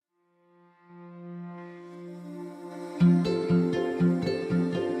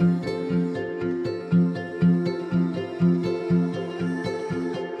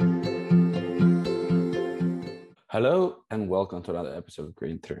Hello and welcome to another episode of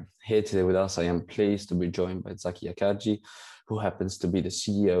Green Through. Here today with us, I am pleased to be joined by Zaki Akaji, who happens to be the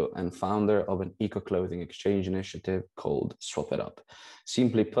CEO and founder of an eco-clothing exchange initiative called Swap It Up.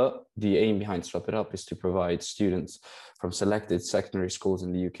 Simply put, the aim behind Swap It Up is to provide students from selected secondary schools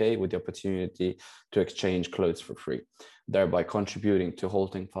in the UK with the opportunity to exchange clothes for free, thereby contributing to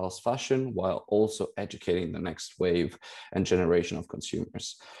halting fast fashion while also educating the next wave and generation of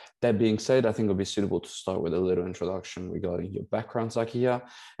consumers. That being said, I think it'll be suitable to start with a little introduction regarding your background, Zakia,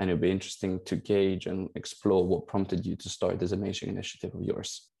 and it'll be interesting to gauge and explore what prompted you to start this amazing initiative of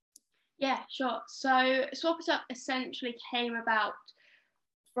yours. Yeah, sure. So Swap It Up essentially came about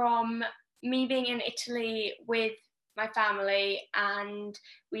from me being in Italy with my family, and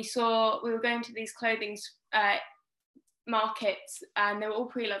we were going to these clothing markets, and they were all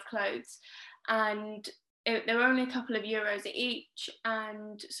pre-loved clothes, and there were only a couple of euros each,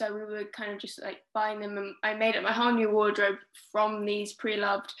 and so we were kind of just like buying them, and I made up my whole new wardrobe from these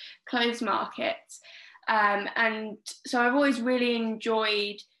pre-loved clothes markets. And so I've always really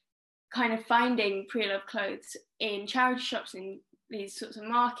enjoyed kind of finding pre-loved clothes in charity shops in these sorts of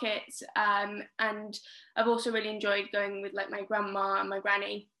markets, and I've also really enjoyed going with like my grandma and my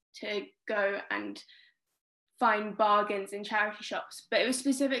granny to go and find bargains in charity shops. But it was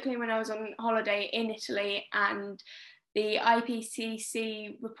specifically when I was on holiday in Italy and the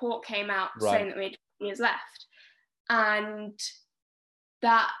IPCC report came out saying that we had 20 years left, and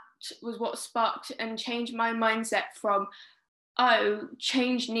that was what sparked and changed my mindset from, oh,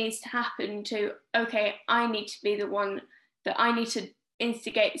 change needs to happen, to, okay, I need to be the one that I need to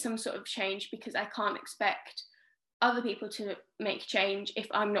instigate some sort of change, because I can't expect other people to make change if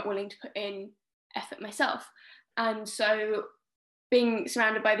I'm not willing to put in effort myself. And so being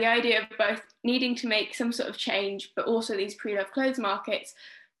surrounded by the idea of both needing to make some sort of change, but also these pre-loved clothes markets,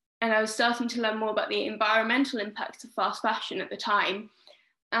 and I was starting to learn more about the environmental impacts of fast fashion at the time,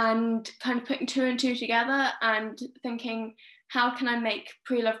 and kind of putting two and two together and thinking, how can I make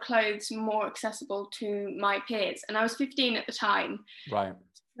pre-loved clothes more accessible to my peers? And I was 15 at the time. Right.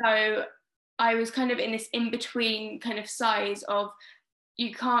 So I was kind of in this in-between kind of size of,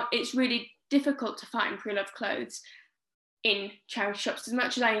 it's really difficult to find pre-loved clothes in charity shops. As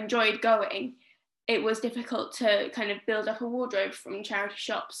much as I enjoyed going, it was difficult to kind of build up a wardrobe from charity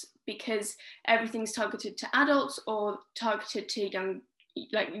shops, because everything's targeted to adults or targeted to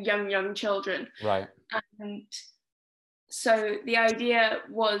young children. Right. And so the idea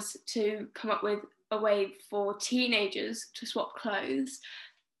was to come up with a way for teenagers to swap clothes,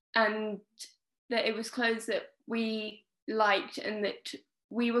 and that it was clothes that we liked and that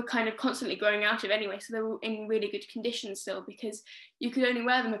we were kind of constantly growing out of anyway, so they were in really good condition still, because you could only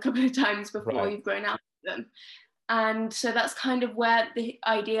wear them a couple of times before you've grown out of them. And so that's kind of where the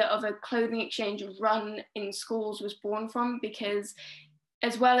idea of a clothing exchange run in schools was born from, because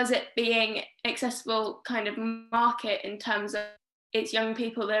as well as it being accessible kind of market in terms of it's young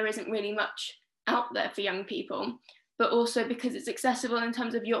people, there isn't really much out there for young people, but also because it's accessible in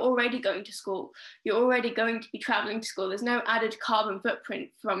terms of you're already going to school, you're already going to be traveling to school, there's no added carbon footprint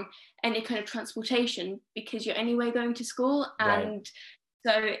from any kind of transportation because you're anyway going to school. And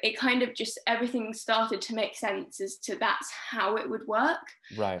so it kind of just, everything started to make sense as to that's how it would work.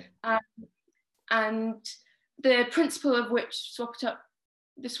 Right. And the principle of which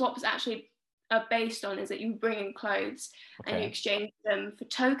the swaps actually are based on is that you bring in clothes and you exchange them for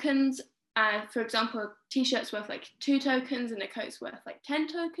tokens. For example, a t-shirt's worth like 2 tokens and a coat's worth like 10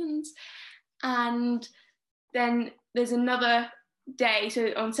 tokens. And then there's another day,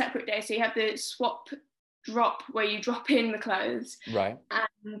 so on separate days, so you have the swap drop where you drop in the clothes. Right.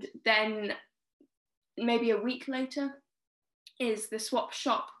 And then maybe a week later is the swap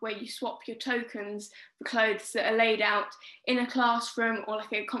shop where you swap your tokens for clothes that are laid out in a classroom or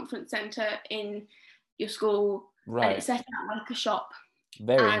like a conference centre in your school. Right. And it's set out like a shop.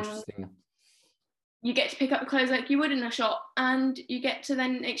 Very interesting. You get to pick up the clothes like you would in a shop, and you get to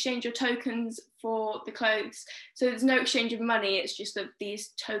then exchange your tokens for the clothes. So there's no exchange of money, it's just of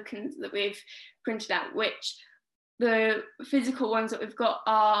these tokens that we've printed out, which the physical ones that we've got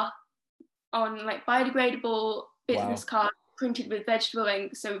are on like biodegradable business cards printed with vegetable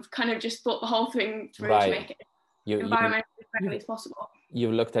ink. So we've kind of just thought the whole thing through to make it environmentally friendly as possible.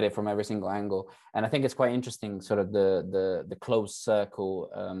 You looked at it from every single angle, and I think it's quite interesting, sort of the closed circle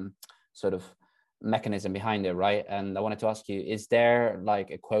sort of mechanism behind it, right? And I wanted to ask you, is there like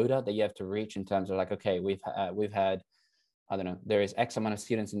a quota that you have to reach in terms of like, okay, we've had, I don't know, there is X amount of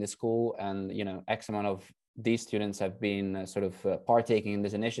students in this school, and X amount of these students have been partaking in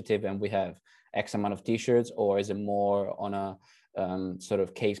this initiative, and we have X amount of t-shirts, or is it more on a sort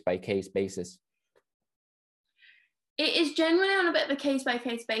of case by case basis? It is generally on a bit of a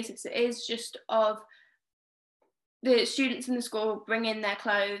case-by-case basis. It is just of the students in the school bring in their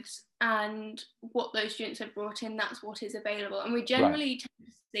clothes, and what those students have brought in, that's what is available. And we generally tend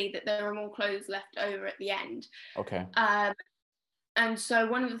to see that there are more clothes left over at the end. Okay. And so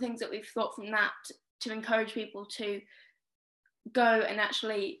one of the things that we've thought from that to encourage people to go and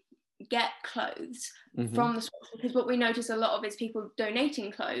actually get clothes from the swaps, because what we notice a lot of is people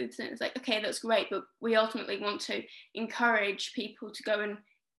donating clothes, and it's like, okay, that's great, but we ultimately want to encourage people to go and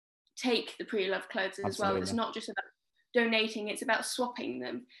take the pre-loved clothes as well. It's not just about donating, it's about swapping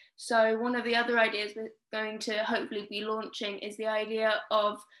them. So one of the other ideas we're going to hopefully be launching is the idea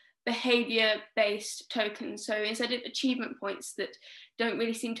of behavior-based tokens. So instead of achievement points that don't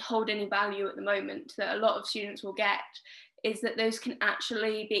really seem to hold any value at the moment, that a lot of students will get, is that those can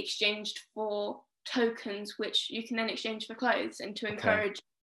actually be exchanged for tokens, which you can then exchange for clothes. And to encourage,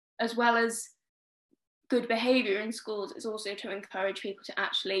 as well as good behavior in schools, is also to encourage people to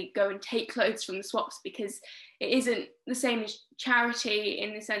actually go and take clothes from the swaps, because it isn't the same as charity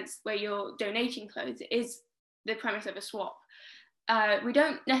in the sense where you're donating clothes. It is the premise of a swap. We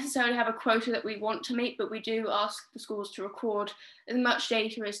don't necessarily have a quota that we want to meet, but we do ask the schools to record as much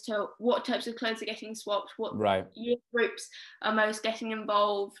data as to what types of clothes are getting swapped, what year groups are most getting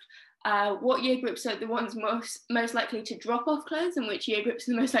involved, what year groups are the ones most likely to drop off clothes, and which year groups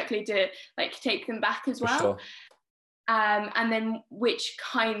are the most likely to take them back as well. Sure. And then which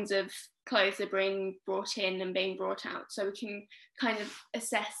kinds of clothes are being brought in and being brought out, so we can kind of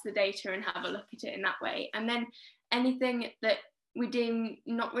assess the data and have a look at it in that way. And then anything that we deem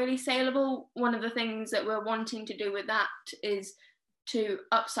not really saleable, one of the things that we're wanting to do with that is to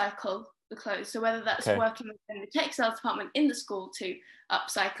upcycle the clothes. So whether that's working within the textiles department in the school to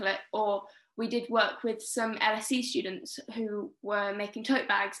upcycle it, or we did work with some LSE students who were making tote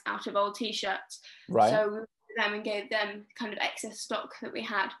bags out of old t-shirts. So we went to them and gave them kind of excess stock that we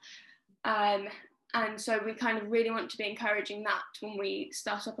had. And so we kind of really want to be encouraging that when we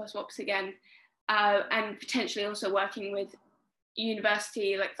start up our swaps again, and potentially also working with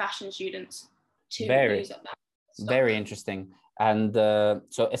university fashion students to use up that stock. Very interesting. And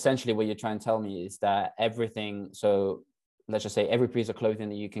so essentially what you're trying to tell me is that everything, so let's just say every piece of clothing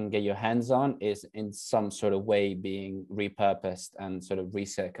that you can get your hands on is in some sort of way being repurposed and sort of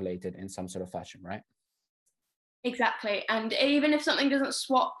recirculated in some sort of fashion, right? Exactly. And even if something doesn't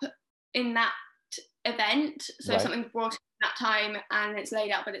swap in that event, so something's brought in that time and it's laid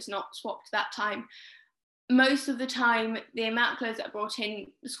out but it's not swapped that time, most of the time the amount of clothes that are brought in,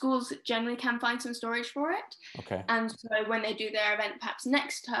 the schools generally can find some storage for it. And so when they do their event perhaps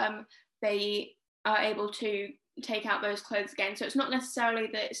next term, they are able to take out those clothes again. So it's not necessarily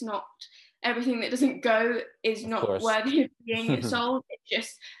that it's not everything that doesn't go is not worthy of being sold. It's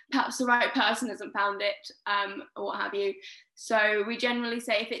just perhaps the right person hasn't found it, or what have you. So we generally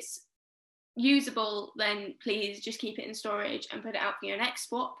say if it's usable, then please just keep it in storage and put it out for your next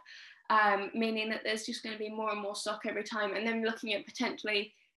swap. Meaning that there's just going to be more and more stock every time. And then looking at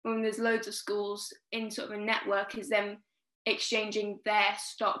potentially when there's loads of schools in sort of a network, is them exchanging their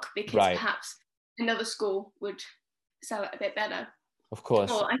stock, because perhaps another school would sell it a bit better. Of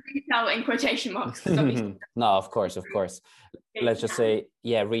course. Or I think sell it in quotation marks. Obviously no, of course. Let's just say,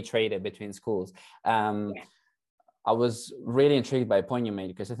 retrade it between schools. I was really intrigued by a point you made,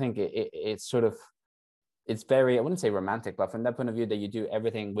 because I think it's sort of, it's very, I wouldn't say romantic, but from that point of view that you do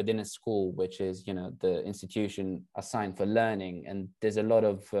everything within a school, which is, the institution assigned for learning. And there's a lot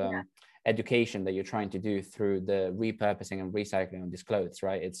of education that you're trying to do through the repurposing and recycling of these clothes,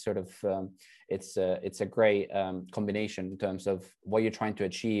 right? It's sort of, it's a great combination in terms of what you're trying to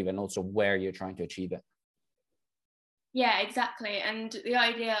achieve and also where you're trying to achieve it. Yeah, exactly. And the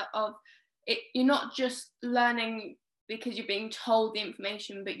idea of it, you're not just learning because you're being told the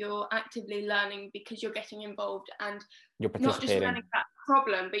information, but you're actively learning because you're getting involved, and you're participating. Not just learning about the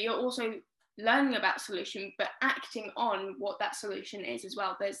problem, but you're also learning about solution, but acting on what that solution is as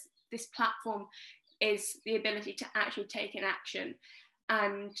well. There's this platform is the ability to actually take an action,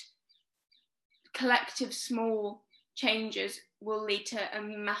 and collective small changes will lead to a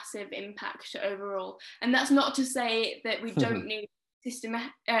massive impact overall. And that's not to say that we don't need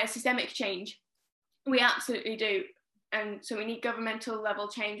systemic change. We absolutely do. And so we need governmental level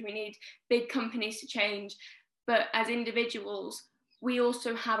change, we need big companies to change, but as individuals, we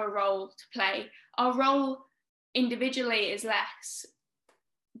also have a role to play. Our role individually is less,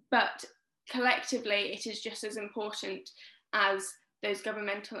 but collectively it is just as important as those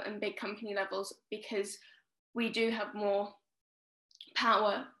governmental and big company levels, because we do have more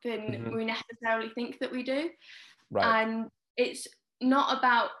power than we necessarily think that we do. And it's not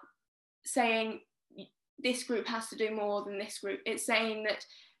about saying this group has to do more than this group. It's saying that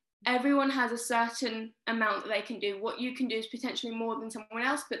everyone has a certain amount that they can do. What you can do is potentially more than someone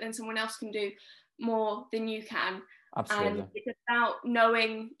else, but then someone else can do more than you can. Absolutely. And it's about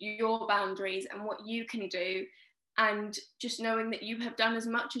knowing your boundaries and what you can do, and just knowing that you have done as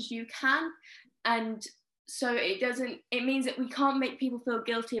much as you can. And so it means that we can't make people feel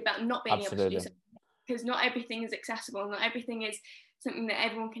guilty about not being able to do something, because not everything is accessible, not everything is something that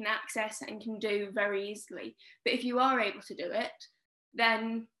everyone can access and can do very easily. But if you are able to do it,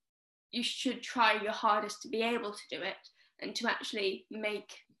 then you should try your hardest to be able to do it and to actually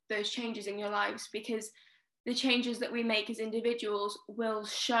make those changes in your lives, because the changes that we make as individuals will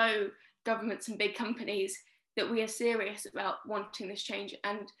show governments and big companies that we are serious about wanting this change,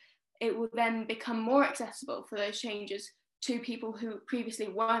 and it will then become more accessible for those changes to people who previously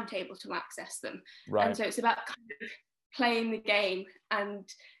weren't able to access them. Right. And so it's about kind of playing the game and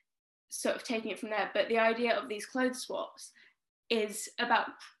sort of taking it from there. But the idea of these clothes swaps is about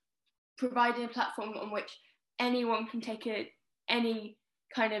providing a platform on which anyone can take any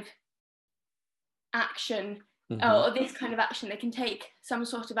kind of action, or this kind of action. They can take some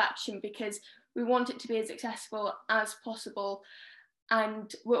sort of action, because we want it to be as accessible as possible.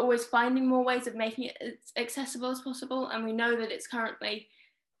 And we're always finding more ways of making it as accessible as possible. And we know that it's currently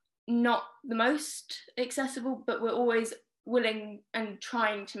not the most accessible, but we're always willing and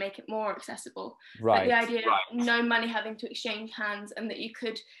trying to make it more accessible. Right. But the idea of no money having to exchange hands, and that you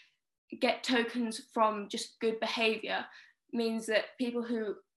could get tokens from just good behaviour, means that people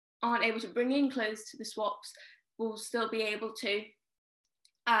who aren't able to bring in clothes to the swaps will still be able to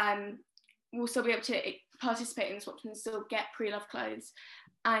participate in the swaps and still get pre-loved clothes.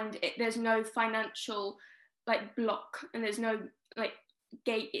 And there's no financial like block, and there's no like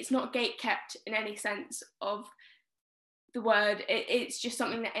gate. It's not gate kept in any sense of the word. It's just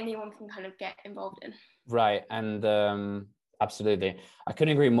something that anyone can kind of get involved in. Right. And absolutely, I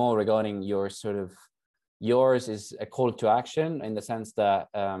couldn't agree more regarding yours is a call to action, in the sense that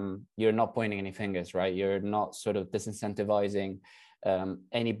you're not pointing any fingers, right? You're not sort of disincentivizing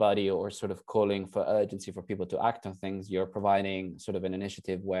anybody, or sort of calling for urgency for people to act on things. You're providing sort of an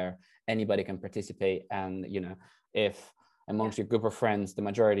initiative where anybody can participate. And, you know, if amongst your group of friends, the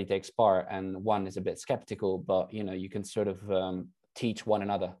majority takes part and one is a bit skeptical, but, you know, you can sort of teach one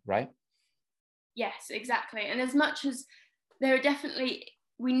another, right? Yes, exactly. And as much as there are definitely,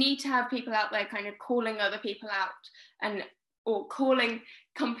 we need to have people out there kind of calling other people out, or calling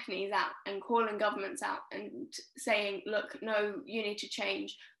companies out and calling governments out and saying, look, no, you need to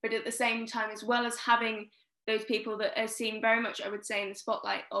change. But at the same time, as well as having those people that are seen very much, I would say, in the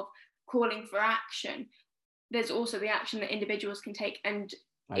spotlight of calling for action, there's also the action that individuals can take. And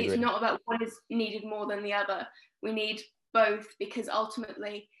it's not about one is needed more than the other. We need both, because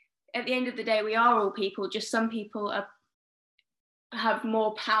ultimately, at the end of the day, we are all people. Just some people have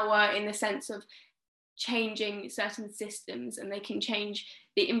more power in the sense of changing certain systems, and they can change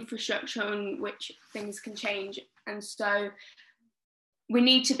the infrastructure on which things can change. And so we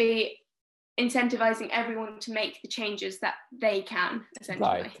need to be incentivizing everyone to make the changes that they can,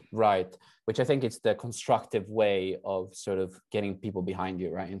 essentially. Right. Which I think it's the constructive way of sort of getting people behind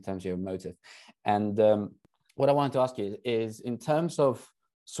you, right, in terms of your motive. And what I wanted to ask you is, in terms of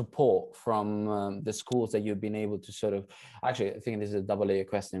support from the schools that you've been able to sort of, actually, I think this is a double-layer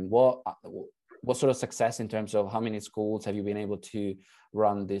question. What sort of success in terms of how many schools have you been able to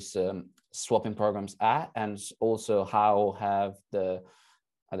run this swapping programs at? And also, how have the,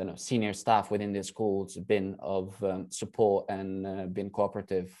 senior staff within the schools been of support and been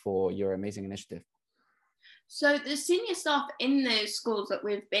cooperative for your amazing initiative? So the senior staff in the schools that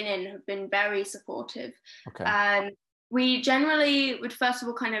we've been in have been very supportive. Okay. We generally would, first of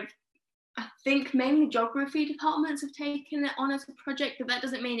all, kind of, I think mainly geography departments have taken it on as a project, but that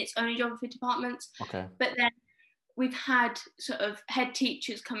doesn't mean it's only geography departments. Okay. But then we've had sort of head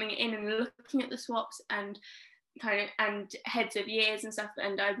teachers coming in and looking at the swaps, and and heads of years and stuff.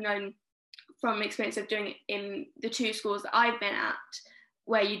 And I've known from experience of doing it in the two schools that I've been at,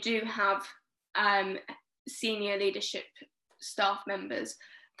 where you do have senior leadership staff members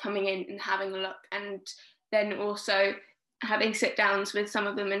coming in and having a look, and then also having sit downs with some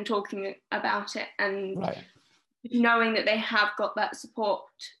of them and talking about it, and knowing that they have got that support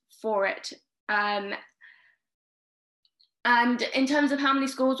for it. And in terms of how many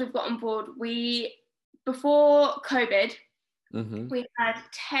schools we've got on board, before COVID, we had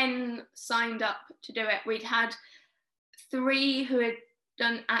 10 signed up to do it. We'd had 3 who had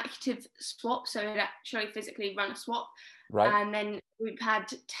done active swaps, so had actually physically run a swap. Right. And then we've had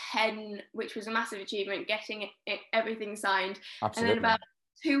 10, which was a massive achievement, getting everything signed. Absolutely. And then about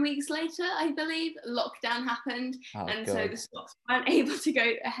 2 weeks later, I believe, lockdown happened, and so God. the swaps weren't able to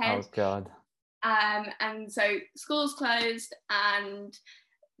go ahead. Oh God. And so schools closed, and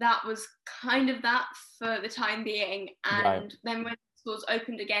that was kind of that for the time being. And Right. then when schools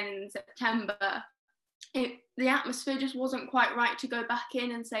opened again in September, the atmosphere just wasn't quite right to go back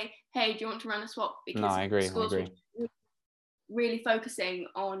in and say, hey, do you want to run a swap? Because No, I agree. schools were really focusing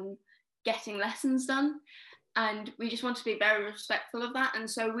on getting lessons done, and we just want to be very respectful of that. And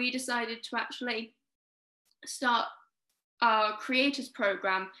so we decided to actually start our creators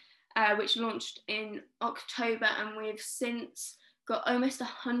program, which launched in October, and we've since got almost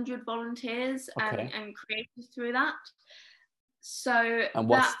 100 volunteers and creators through that. So, and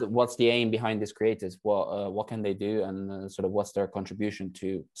what's the aim behind these creators? What can they do, and sort of what's their contribution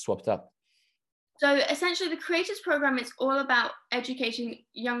to Swapped Up? So essentially, the creators program is all about educating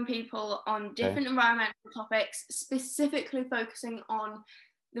young people on different environmental topics, specifically focusing on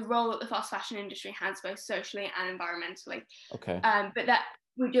the role that the fast fashion industry has, both socially and environmentally. But that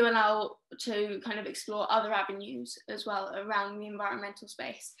we do allow to kind of explore other avenues as well around the environmental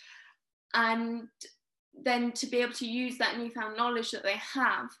space. And then to be able to use that newfound knowledge that they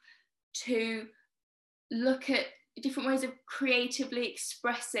have to look at different ways of creatively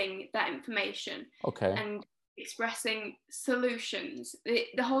expressing that information and expressing solutions.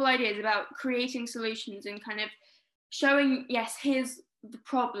 The whole idea is about creating solutions and kind of showing, yes, here's the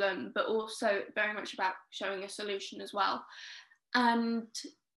problem, but also very much about showing a solution as well. And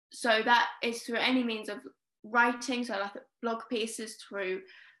so that is through any means of writing, so like blog pieces, through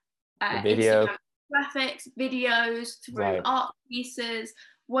video, Instagram graphics, videos, through art pieces,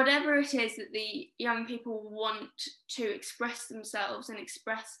 whatever it is that the young people want to express themselves and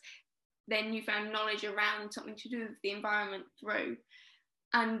express their newfound knowledge around something to do with the environment through.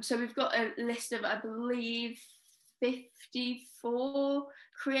 And so we've got a list of, I believe, 54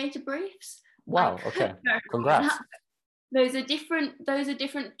 creator briefs. Wow, okay. Congrats. Those are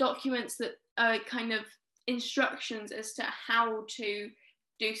different documents that are kind of instructions as to how to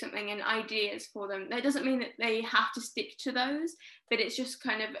do something and ideas for them. That doesn't mean that they have to stick to those, but it's just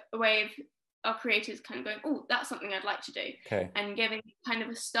kind of a way of our creators kind of going, oh, that's something I'd like to do, and giving kind of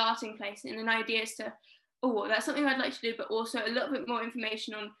a starting place and an idea as to, oh, that's something I'd like to do, but also a little bit more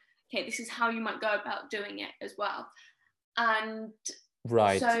information on, okay, this is how you might go about doing it as well. And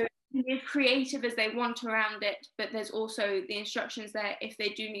so be as creative as they want around it, but there's also the instructions there if they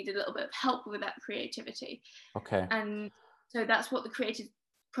do need a little bit of help with that creativity. And so that's what the creative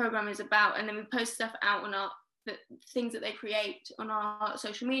program is about. And then we post stuff out on the things that they create on our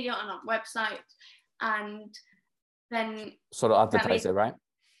social media, on our website, and then sort of advertise it, right?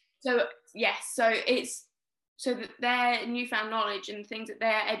 So yes, so it's so that their newfound knowledge and things that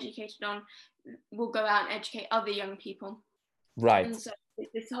they're educated on will go out and educate other young people. And so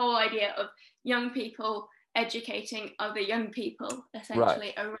this whole idea of young people educating other young people,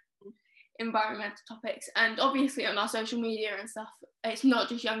 essentially, around environmental topics. And obviously on our social media and stuff, it's not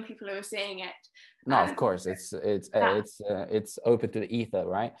just young people who are seeing it. No, of course, it's open to the ether,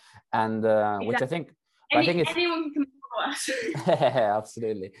 right? And which I think anyone can follow us.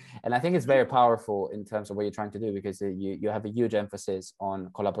 Absolutely. And I think it's very powerful in terms of what you're trying to do, because you have a huge emphasis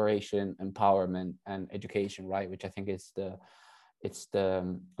on collaboration, empowerment, and education, right? Which I think is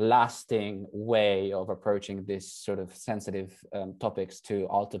the lasting way of approaching this sort of sensitive topics to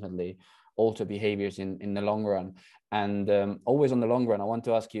ultimately alter behaviors in the long run. And always on the long run, I want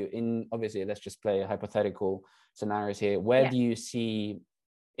to ask you, obviously, let's just play hypothetical scenarios here. Where do you see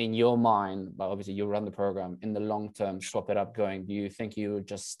in your mind, but obviously you run the program, in the long term, Swap It Up going? Do you think you would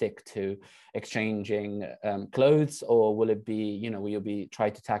just stick to exchanging clothes, or will it be, will you be try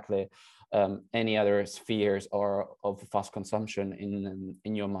to tackle it any other spheres or of fast consumption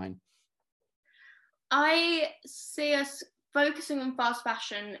in your mind? I see us focusing on fast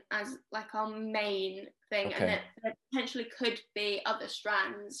fashion as like our main thing, and that there potentially could be other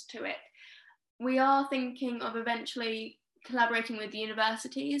strands to it. We are thinking of eventually collaborating with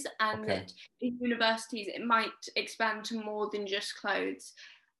universities, and that in universities it might expand to more than just clothes.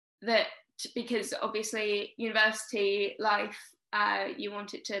 That because obviously university life, you want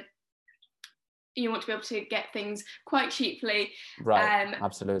to be able to get things quite cheaply.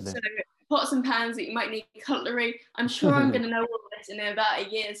 Absolutely. So pots and pans that you might need, cutlery. I'm sure I'm going to know all of this in about a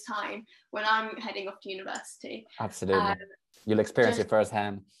year's time when I'm heading off to university. Absolutely. You'll experience it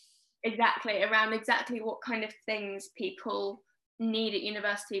firsthand. Exactly, around exactly what kind of things people need at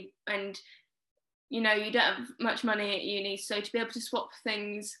university. And, you don't have much money at uni, so to be able to swap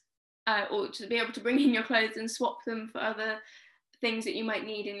things or to be able to bring in your clothes and swap them for other things that you might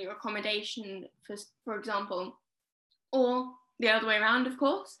need in your accommodation, for example, or the other way around, of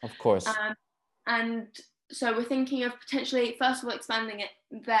course. Of course. And so we're thinking of potentially, first of all, expanding it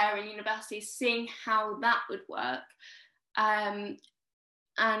there in universities, seeing how that would work. And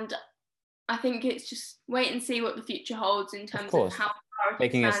I think it's just wait and see what the future holds in terms of how far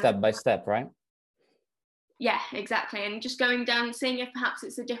taking it step by step, right? Yeah, exactly. And just going down, seeing if perhaps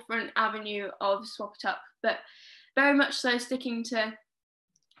it's a different avenue of Swap It Up, but very much so sticking to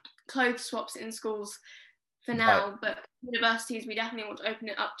clothes swaps in schools for now. Right. But universities, we definitely want to open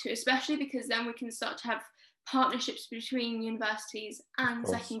it up to, especially because then we can start to have partnerships between universities and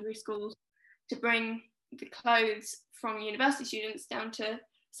secondary schools to bring the clothes from university students down to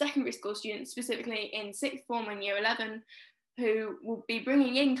secondary school students, specifically in sixth form and year 11, who will be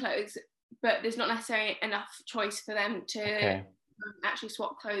bringing in clothes, but there's not necessarily enough choice for them to actually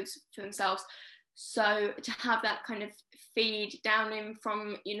swap clothes for themselves. So to have that kind of feed down in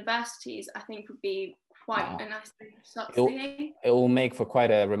from universities, I think would be quite a nice thing to start seeing. It will make for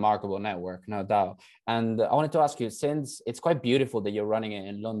quite a remarkable network, no doubt. And I wanted to ask you, since it's quite beautiful that you're running it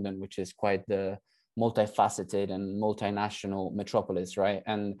in London, which is quite the multifaceted and multinational metropolis, right?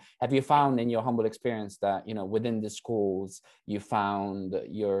 And have you found in your humble experience that, you know, within the schools, you found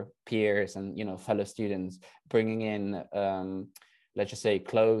your peers and, you know, fellow students bringing in, let's just say,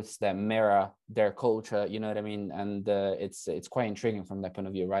 clothes that mirror their culture, you know what I mean? And it's quite intriguing from that point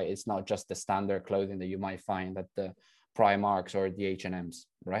of view, right? It's not just the standard clothing that you might find at the Primarks or the H&Ms,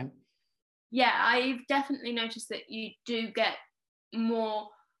 right? Yeah, I've definitely noticed that you do get more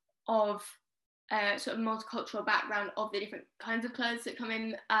of sort of multicultural background of the different kinds of clothes that come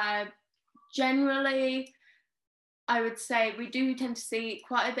in. Generally, I would say we do tend to see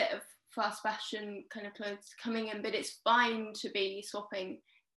quite a bit of fast fashion kind of clothes coming in, but it's fine to be swapping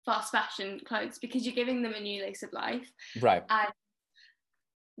fast fashion clothes because you're giving them a new lease of life. Right. And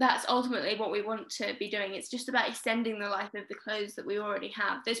that's ultimately what we want to be doing. It's just about extending the life of the clothes that we already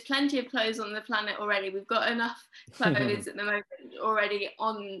have. There's plenty of clothes on the planet already. We've got enough clothes at the moment already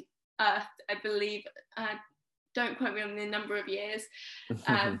on Earth, I believe. Don't quote me on the number of years,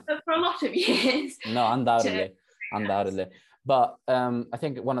 but for a lot of years. No, undoubtedly. But I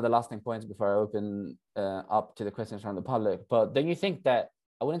think one of the lasting points before I open up to the questions from the public, but then you think that,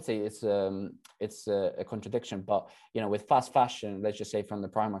 I wouldn't say it's a contradiction, but, you know, with fast fashion, let's just say from the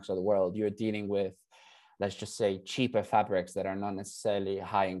Primarks of the world, you're dealing with, let's just say, cheaper fabrics that are not necessarily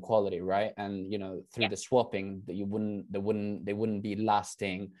high in quality, right? And, you know, through the swapping, that they wouldn't be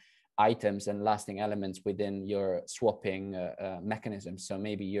lasting items and lasting elements within your swapping mechanism. So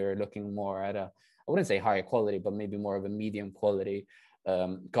maybe you're looking more at I wouldn't say higher quality, but maybe more of a medium quality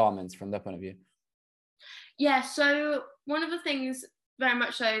garments from that point of view. Yeah, so one of the things very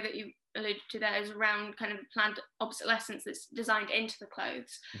much so that you alluded to there is around kind of planned obsolescence that's designed into the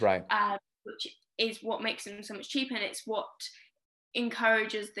clothes. Right. Which is what makes them so much cheaper, and it's what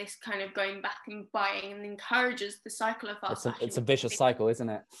encourages this kind of going back and buying and encourages the cycle of fast fashion. It's a vicious cycle, isn't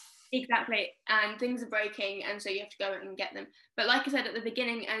it? Exactly. And things are breaking, and so you have to go and get them. But like I said at the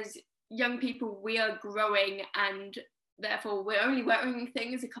beginning, as young people, we are growing, and therefore we're only wearing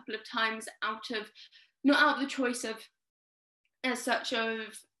things a couple of times not out of the choice of as such of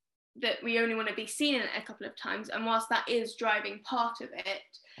that we only want to be seen in it a couple of times. And whilst that is driving part of it,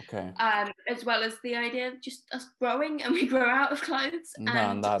 as well as the idea of just us growing, and we grow out of clothes,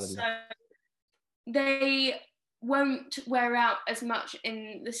 and so they won't wear out as much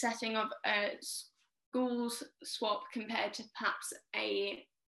in the setting of a school's swap compared to perhaps a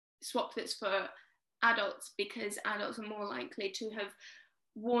swap that's for adults, because adults are more likely to have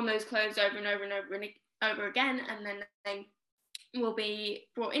worn those clothes over and over and over and over again, and then they will be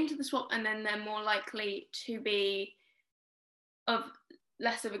brought into the swap, and then they're more likely to be of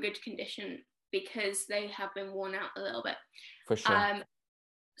less of a good condition because they have been worn out a little bit. For sure.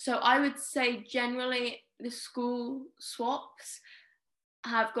 So I would say generally the school swaps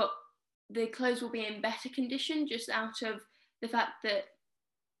have got, the clothes will be in better condition just out of the fact that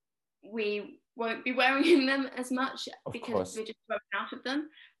we won't be wearing them as much because we're just growing out of them.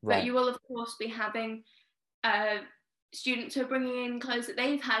 Right. But you will of course be having students who are bringing in clothes that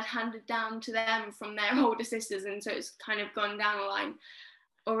they've had handed down to them from their older sisters, and so it's kind of gone down the line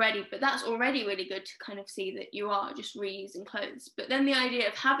already. But that's already really good to kind of see that you are just reusing clothes. But then the idea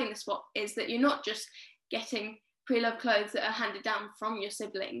of having the swap is that you're not just getting pre-loved clothes that are handed down from your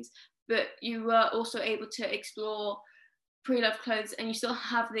siblings, but you are also able to explore pre-loved clothes, and you still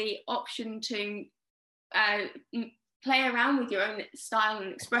have the option to play around with your own style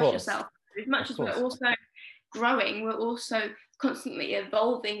and express yourself. As much as we're also growing, we're also constantly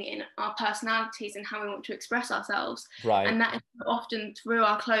evolving in our personalities and how we want to express ourselves. Right. And that is often through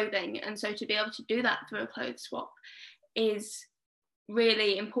our clothing. And so to be able to do that through a clothes swap is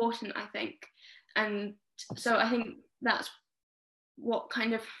really important, I think. And so I think that's what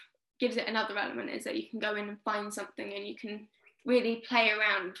kind of gives it another element, is that you can go in and find something and you can really play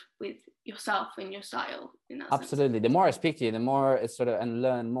around with yourself and your style in that Absolutely. sense. The more I speak to you, the more it's sort of, and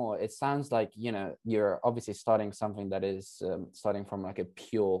learn more, it sounds like, you know, you're obviously starting something that is starting from like a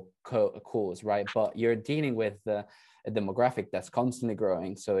pure cause, right? But you're dealing with a demographic that's constantly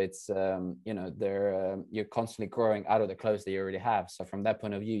growing. So it's, you know, you're constantly growing out of the clothes that you already have. So from that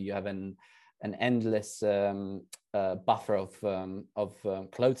point of view, you have an endless buffer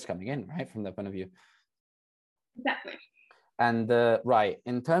of clothes coming in, right? From that point of view. Exactly. And right,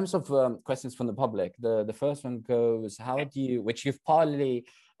 in terms of questions from the public, the first one goes, how do you, which you've partly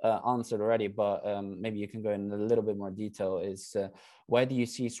answered already, but maybe you can go in a little bit more detail, is where do you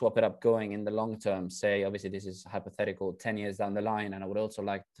see Swap It Up going in the long term? Say, obviously this is hypothetical, 10 years down the line. And I would also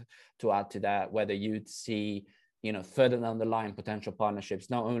like to add to that, whether you'd see, you know, further down the line, potential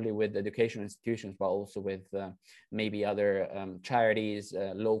partnerships, not only with educational institutions, but also with maybe other charities,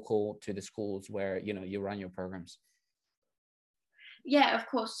 local to the schools where, you know, you run your programs. Yeah, of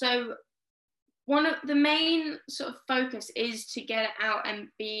course. So one of the main sort of focus is to get it out and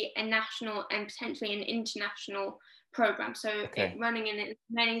be a national and potentially an international program. So running in as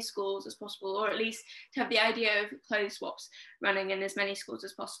many schools as possible, or at least to have the idea of clothes swaps running in as many schools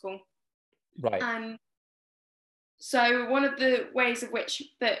as possible. Right. So one of the ways of which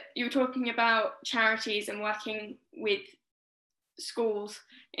that you were talking about charities and working with schools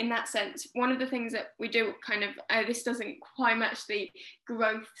in that sense, one of the things that we do kind of, this doesn't quite match the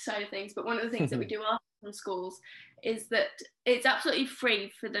growth side of things, but one of the things that we do ask from schools is that it's absolutely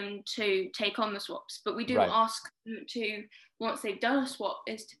free for them to take on the swaps, but we do ask them to, once they've done a swap,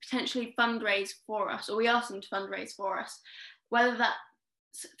 is to potentially fundraise for us, or we ask them to fundraise for us, whether that's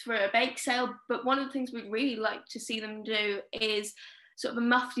through a bake sale. But one of the things we'd really like to see them do is sort of a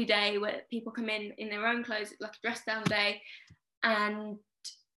mufti day, where people come in their own clothes, like a dress down day, and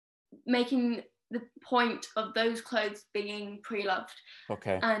making the point of those clothes being pre-loved,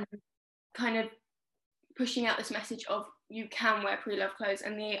 and kind of pushing out this message of you can wear pre-loved clothes,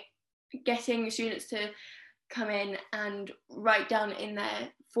 and getting students to come in and write down in their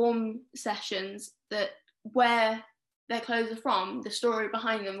form sessions that where their clothes are from, the story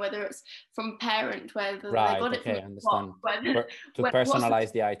behind them, whether it's from a parent, whether they got it from understand. Whether, to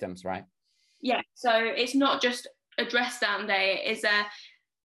personalize the items, right? Yeah, so it's not just a dress down day, it is a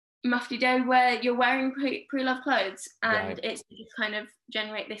mufti day where you're wearing pre-loved clothes, and it's to just kind of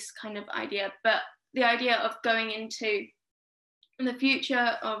generate this kind of idea. But the idea of going into in the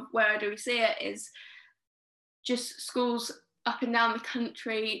future of where do we see it is just schools up and down the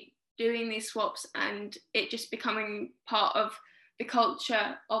country doing these swaps, and it just becoming part of the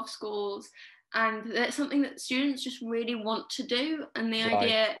culture of schools, and that's something that students just really want to do. And the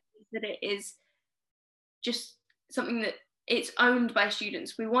idea is that it is just something that it's owned by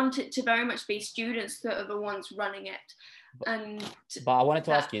students. We want it to very much be students that are the ones running it. But I wanted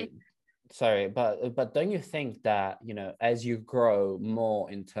to ask you, sorry, but don't you think that, you know, as you grow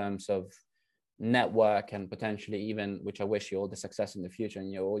more in terms of network and potentially even, which I wish you all the success in the future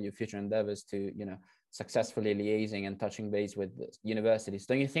and all your future endeavors to, you know, successfully liaising and touching base with universities,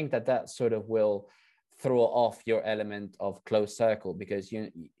 don't you think that that sort of will throw off your element of closed circle, because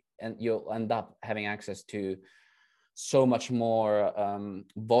you'll end up having access to so much more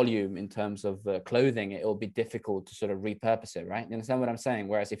volume in terms of clothing? It will be difficult to sort of repurpose it, right? You understand what I'm saying?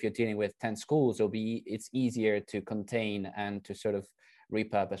 Whereas if you're dealing with 10 schools, it's easier to contain and to sort of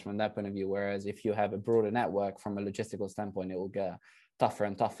repurpose from that point of view. Whereas if you have a broader network from a logistical standpoint, it will get tougher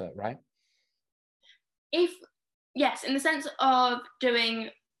and tougher, right? Yes, in the sense of doing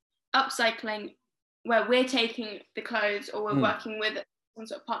upcycling, where we're taking the clothes, or we're working with some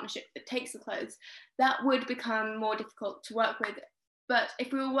sort of partnership that takes the clothes, that would become more difficult to work with. But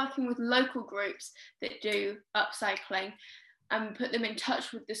if we were working with local groups that do upcycling and put them in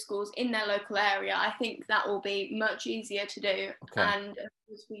touch with the schools in their local area, I think that will be much easier to do. And of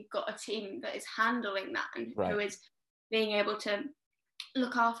course, we've got a team that is handling that, and who is being able to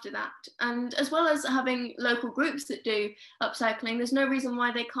look after that. And as well as having local groups that do upcycling, there's no reason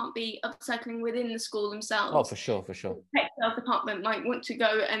why they can't be upcycling within the school themselves. Oh, for sure. The textile department might want to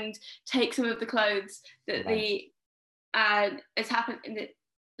go and take some of the clothes that has happened in the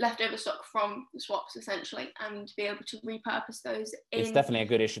leftover stock from the swaps, essentially, and be able to repurpose those. It's definitely a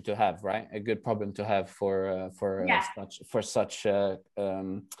good issue to have, right? A good problem to have for such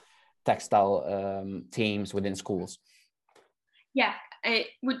textile teams within schools. Yeah, it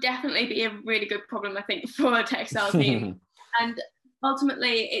would definitely be a really good problem, I think, for a textile team. And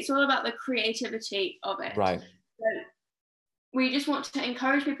ultimately, it's all about the creativity of it. Right. So we just want to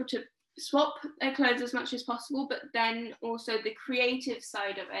encourage people to swap their clothes as much as possible, but then also the creative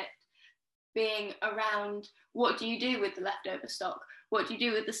side of it being around, what do you do with the leftover stock? What do you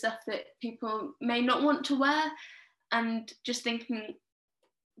do with the stuff that people may not want to wear? And just thinking,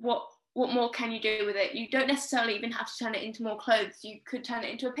 what more can you do with it? You don't necessarily even have to turn it into more clothes. You could turn it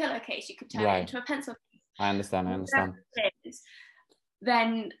into a pillowcase. You could turn it into a pencil case. I understand.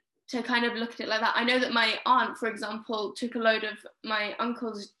 Then to kind of look at it like that. I know that my aunt, for example, took a load of my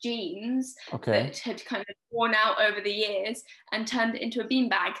uncle's jeans that had kind of worn out over the years and turned it into a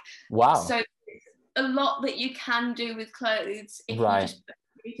beanbag. Wow. So there's a lot that you can do with clothes if you just put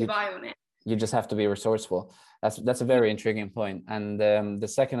a creative eye on it. You just have to be resourceful. That's a very intriguing point. And the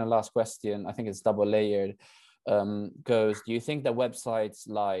second and last question, I think it's double layered, goes, do you think that websites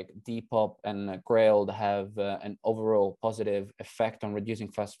like Depop and Grailed have an overall positive effect on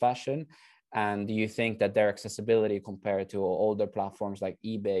reducing fast fashion? And do you think that their accessibility compared to older platforms like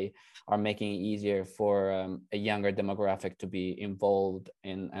eBay are making it easier for a younger demographic to be involved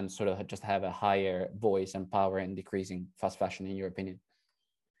in and sort of just have a higher voice and power in decreasing fast fashion, in your opinion?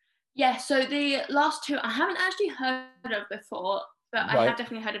 Yeah, so the last two I haven't actually heard of before, but I have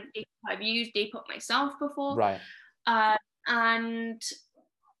definitely heard of Depop. I've used Depop myself before. Right. And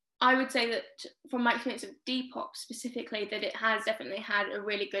I would say that from my experience of Depop specifically, that it has definitely had a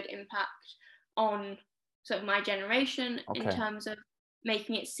really good impact on sort of my generation in terms of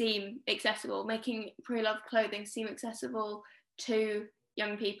making it seem accessible, making pre-loved clothing seem accessible to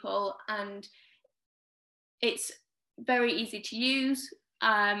young people. And it's very easy to use.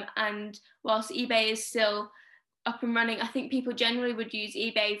 And whilst eBay is still up and running, I think people generally would use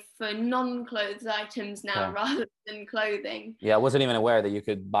eBay for non-clothes items now rather than clothing. Yeah, I wasn't even aware that you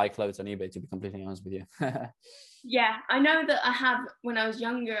could buy clothes on eBay, to be completely honest with you. Yeah, I know that I have, when I was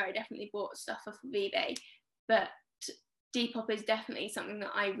younger, I definitely bought stuff off of eBay, but Depop is definitely something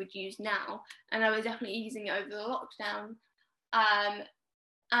that I would use now, and I was definitely using it over the lockdown.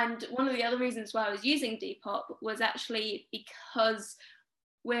 And one of the other reasons why I was using Depop was actually because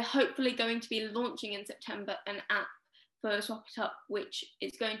we're hopefully going to be launching in September an app for Swap It Up, which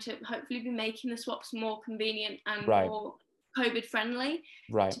is going to hopefully be making the swaps more convenient and more COVID friendly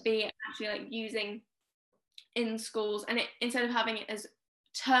to be actually like using in schools. And instead of having it as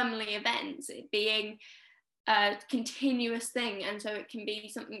termly events, it being a continuous thing. And so it can be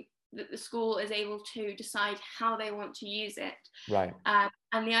something that the school is able to decide how they want to use it. Right.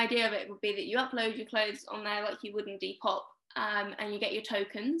 And the idea of it would be that you upload your clothes on there like you would in Depop. And you get your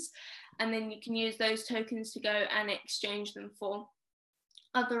tokens, and then you can use those tokens to go and exchange them for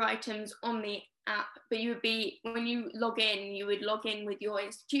other items on the app. But you would be, when you log in, you would log in with your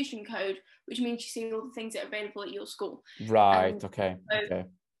institution code, which means you see all the things that are available at your school. Right. So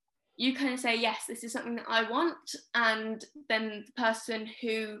you kind of say, yes, this is something that I want, and then the person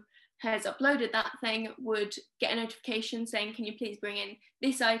who has uploaded that thing would get a notification saying, can you please bring in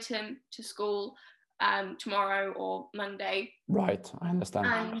this item to school tomorrow or Monday. Right, I understand.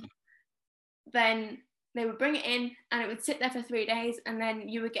 And then they would bring it in and it would sit there for 3 days, and then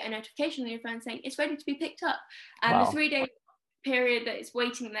you would get a notification on your phone saying it's ready to be picked up. And the 3-day period that it's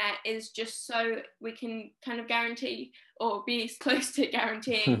waiting there is just so we can kind of guarantee, or be as close to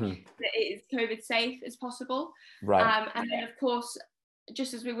guaranteeing that it is COVID safe as possible. Right. And then of course,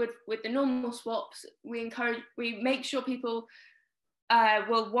 just as we would with the normal swaps, we make sure people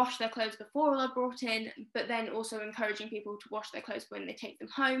will wash their clothes before they're brought in, but then also encouraging people to wash their clothes when they take them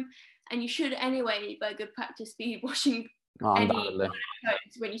home. And you should anyway, by good practice, be washing any clothes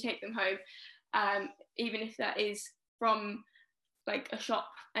when you take them home, even if that is from like a shop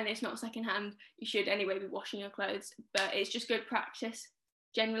and it's not secondhand. You should anyway be washing your clothes, but it's just good practice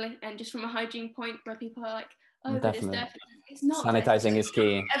generally, and just from a hygiene point where people are like, oh, but it's dirty. It's not. Sanitizing is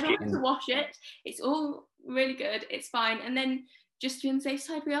key. Everyone has to wash it. It's all really good. It's fine. And then just to be on the safe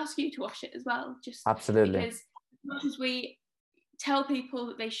side, we ask you to wash it as well. Just absolutely. Because as much as we tell people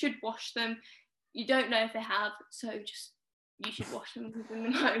that they should wash them, you don't know if they have. So just, you should wash them and bring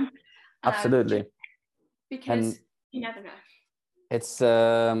them home. Absolutely. Because you never know. It's,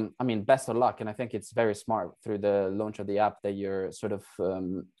 I mean, best of luck. And I think it's very smart through the launch of the app that you're sort of,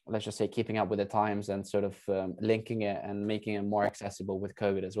 let's just say, keeping up with the times and sort of linking it and making it more accessible with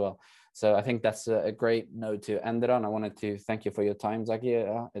COVID as well. So I think that's a great note to end it on. I wanted to thank you for your time,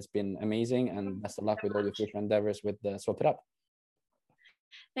 Zakia. It's been amazing, and best of luck with all your future endeavors with the Swap It Up.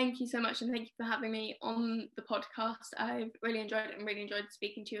 Thank you so much, and thank you for having me on the podcast. I've really enjoyed it and really enjoyed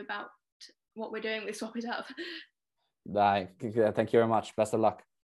speaking to you about what we're doing with Swap It Up. Bye. Thank you very much. Best of luck.